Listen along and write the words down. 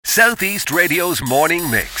Southeast Radio's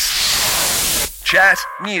morning mix. Chat,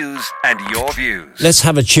 news and your views. Let's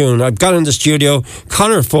have a tune. I've got in the studio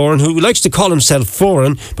Conor Foran, who likes to call himself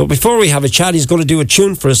Foran, but before we have a chat, he's going to do a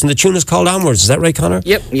tune for us, and the tune is called Onwards. Is that right, Conor?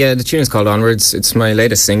 Yep, yeah, the tune is called Onwards. It's my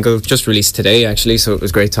latest single, just released today actually, so it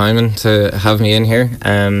was great timing to have me in here.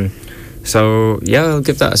 So yeah, I'll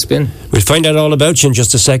give that a spin. We'll find out all about you in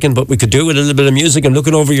just a second, but we could do with a little bit of music and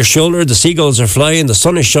looking over your shoulder. The seagulls are flying, the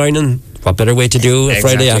sun is shining. What better way to do a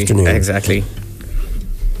Friday afternoon? Exactly.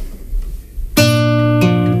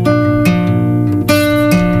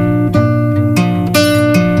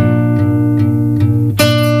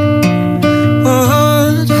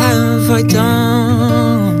 What have I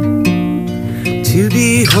done to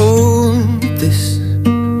behold this?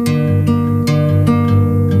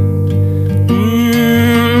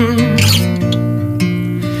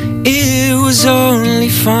 It was only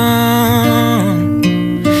fun.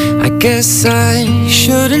 I guess I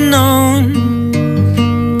should have known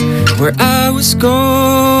where I was going.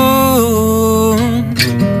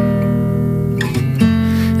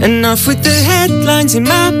 Enough with the headlines in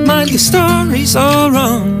my mind, the story's all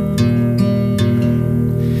wrong.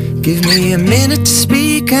 Give me a minute to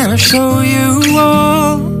speak and I'll show you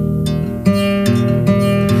all.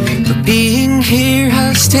 But being here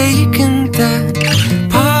has taken that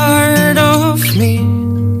part of me.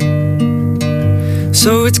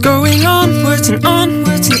 So it's going onwards and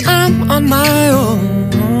onwards, and I'm on my own.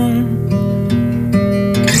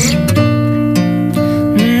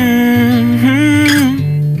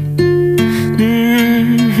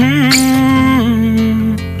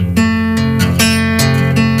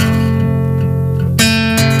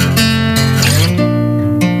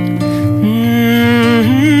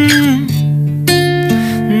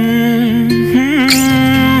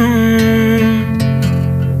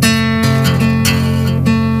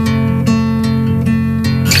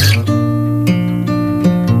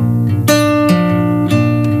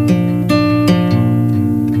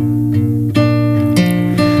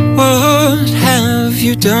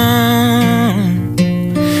 Done.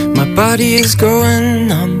 My body is going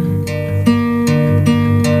numb.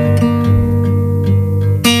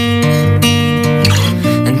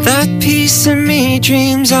 And that piece of me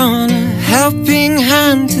dreams on a helping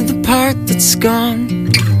hand to the part that's gone.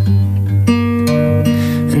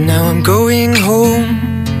 And now I'm going home.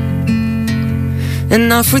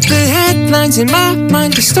 Enough with the headlines in my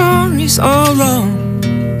mind, the story's all wrong.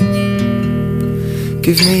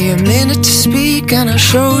 Give me a minute to speak and I'll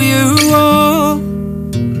show you all.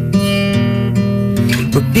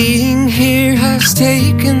 But being here has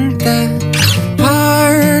taken that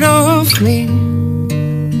part of me.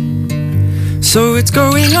 So it's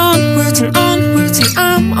going onwards and onwards, and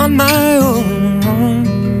I'm on my own.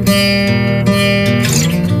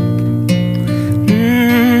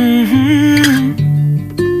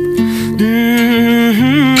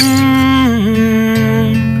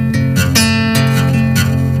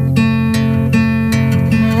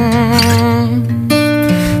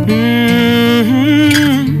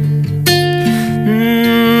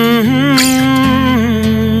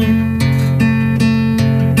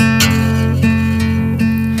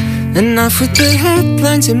 Enough with the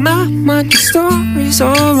headlines in my mind, the story's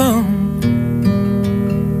all wrong.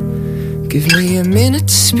 Give me a minute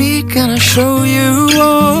to speak and I'll show you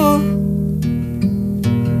all.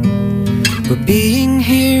 But being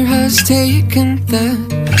here has taken that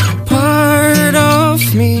part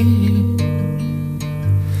of me.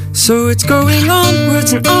 So it's going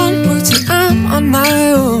onwards and onwards, and I'm on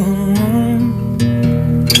my own.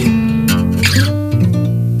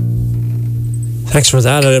 Thanks for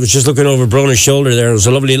that. I was just looking over Brona's shoulder there. There was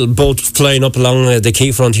a lovely little boat flying up along the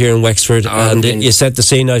quayfront here in Wexford, and you set the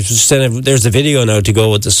scene. I was just saying, there's the video now to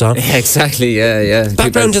go with the song. Yeah, exactly, yeah.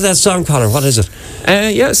 Background to that song, Conor, what is it?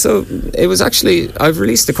 Yeah, so it was actually, I've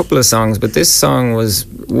released a couple of songs, but this song was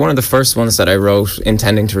one of the first ones that I wrote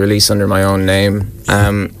intending to release under my own name.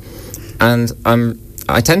 And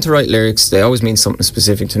I tend to write lyrics, they always mean something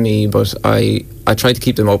specific to me, but I try to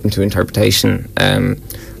keep them open to interpretation.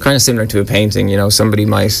 Kind of similar to a painting, you know, somebody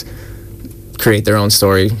might create their own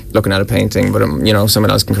story looking at a painting, but you know, someone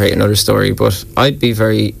else can create another story. But I'd be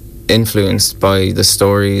very influenced by the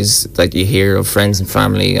stories that you hear of friends and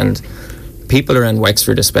family and people around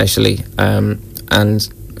Wexford especially. And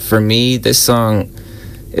for me, this song,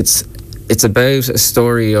 it's about a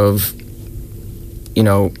story of, you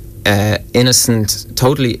know,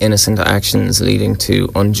 totally innocent actions leading to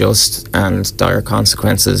unjust and dire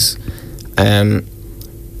consequences.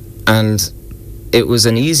 And it was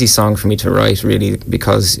an easy song for me to write, really,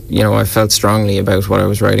 because, you know, I felt strongly about what I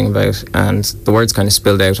was writing about, and the words kind of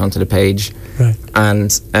spilled out onto the page. Right.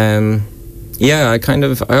 And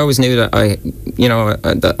I always knew that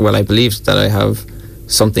I believed that I have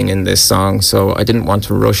something in this song, so I didn't want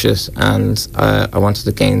to rush it, and I wanted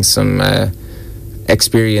to gain some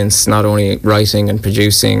experience, not only writing and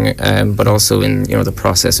producing, but also in, you know, the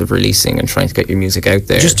process of releasing and trying to get your music out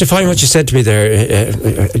there. Just define what you said to me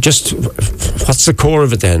there. Just what's the core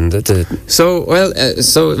of it then? It's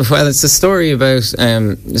a story about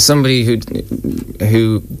somebody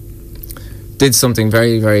who did something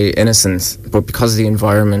very, very innocent, but because of the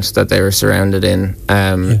environment that they were surrounded in,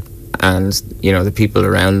 and, you know, the people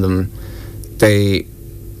around them, they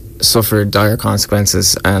suffered dire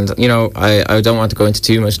consequences. And, you know, I don't want to go into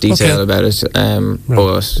too much detail about it, but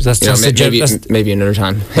maybe another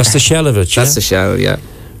time. That's the shell of it. That's the shell, yeah.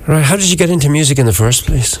 Right. How did you get into music in the first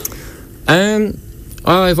place?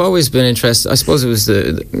 I've always been interested. I suppose it was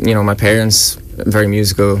my parents, very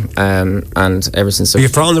musical, and ever since. Are you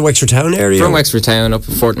from the Wexford Town area? From Wexford Town, up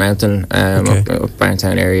Fort Mountain, up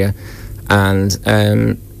Barntown area, and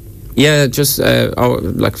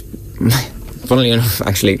funnily enough,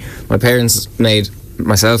 actually, my parents made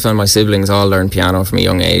myself and my siblings all learn piano from a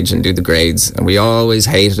young age and do the grades, and we always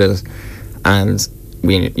hated it, and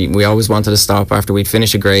we always wanted to stop after we'd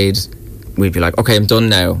finish a grade. We'd be like, okay, I'm done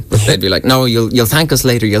now, but they'd be like, no, you'll thank us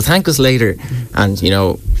later, and, you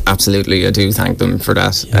know, absolutely, I do thank them for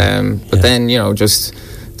that. But then, you know, just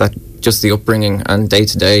the upbringing and day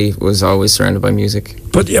to day was always surrounded by music.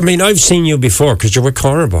 But I mean, I've seen you before because you're with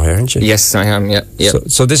Corner Boy, aren't you? Yes, I am. Yeah.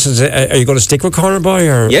 So this is. Are you going to stick with Corner Boy,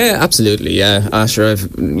 or? Yeah, absolutely. Yeah, sure.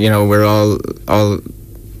 We're all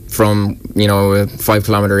from, you know, a 5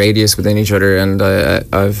 kilometre radius within each other, and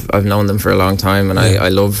I've known them for a long time, and I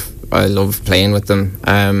love playing with them.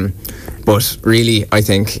 But really, I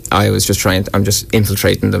think I'm just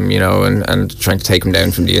infiltrating them, you know, and trying to take them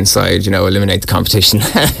down from the inside, you know, eliminate the competition.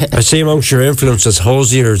 I see amongst your influences,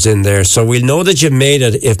 Hosier's in there, so we'll know that you've made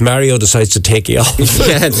it if Mario decides to take you off.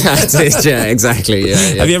 Yeah, that's it, yeah, exactly, yeah.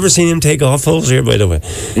 Have you ever seen him take off Hosier, by the way?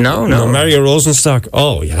 No. Mario Rosenstock.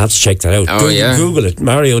 Oh, you have to check that out. Google it.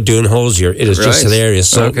 Mario doing Hosier. It is just hilarious.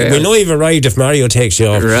 So we know you've arrived if Mario takes you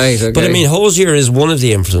off. Right, okay. But I mean, Hosier is one of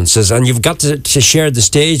the influences, and you've got to share the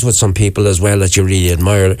stage with some people as well that you really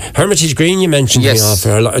admire. Hermitage Green, you mentioned to me off.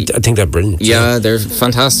 I think they're brilliant. Yeah, they're a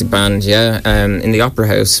fantastic band. Yeah, in the Opera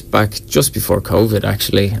House back just before COVID,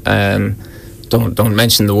 actually. Don't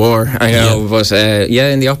mention the war, I know, but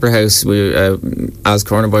in the Opera House, we as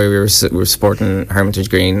Corner Boy, we were supporting Hermitage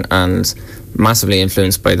Green, and massively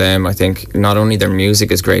influenced by them. I think not only their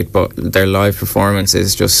music is great, but their live performance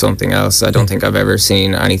is just something else. I don't think I've ever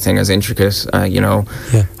seen anything as intricate. I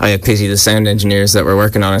pity the sound engineers that were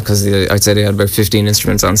working on it, because I'd say they had about 15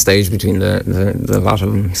 instruments on stage between the lot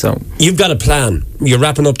of them. So you've got a plan. You're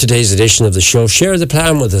wrapping up today's edition of the show. Share the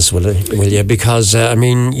plan with us, will you? Because I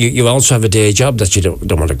mean, you also have a day job that you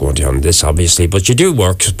don't want to go into on this, obviously, but you do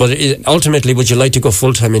work. But ultimately, would you like to go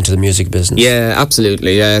full time into the music business? Yeah,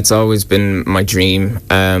 absolutely. Yeah, it's always been my dream.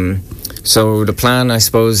 So the plan, I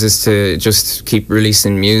suppose, is to just keep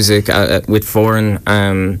releasing music with Foreign.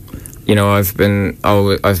 I've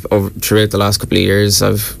throughout the last couple of years,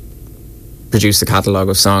 I've produced a catalogue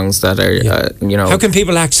of songs that are, How can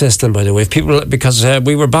people access them, by the way? Because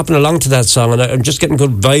we were bopping along to that song, and I'm just getting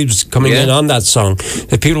good vibes coming in on that song.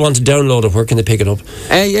 If people want to download it, where can they pick it up?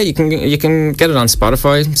 You can get it on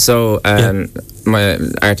Spotify. So my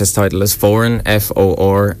artist title is Foreign,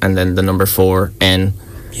 FOR, and then the number 4N.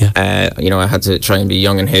 I had to try and be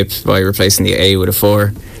young and hip by replacing the A with a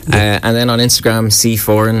 4. And then on Instagram,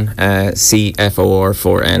 CForeign,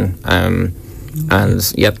 CFOR4N.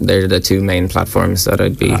 They're the two main platforms that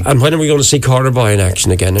I'd be. And when are we going to see Corner Boy in action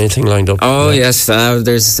again? Anything lined up? Yes,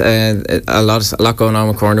 there's a lot going on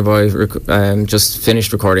with Corner Boy. Just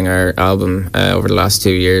finished recording our album over the last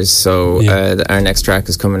 2 years, so our next track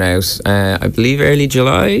is coming out, I believe, early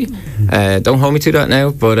July. Don't hold me to that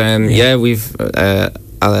now, but we've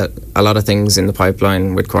a lot of things in the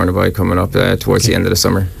pipeline with Corner Boy coming up towards the end of the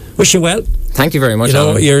summer. Wish you well. Thank you very much.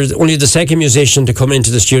 You're only the second musician to come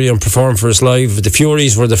into the studio and perform for us live. The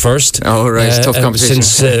Furies were the first. Oh, right. Tough competition.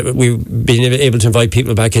 Since we've been able to invite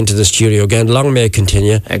people back into the studio again. Long may it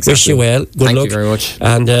continue. Exactly. Wish you well. Good luck. Thank you very much.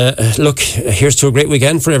 And look, here's to a great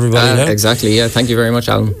weekend for everybody now. Exactly, yeah. Thank you very much,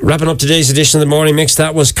 Alan. Wrapping up today's edition of the Morning Mix,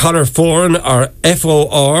 that was Conor Foran, or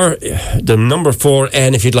FOR, the number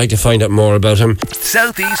 4N, if you'd like to find out more about him.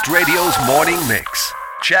 Southeast Radio's Morning Mix.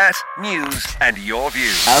 Chat, news, and your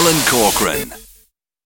views. Alan Corcoran.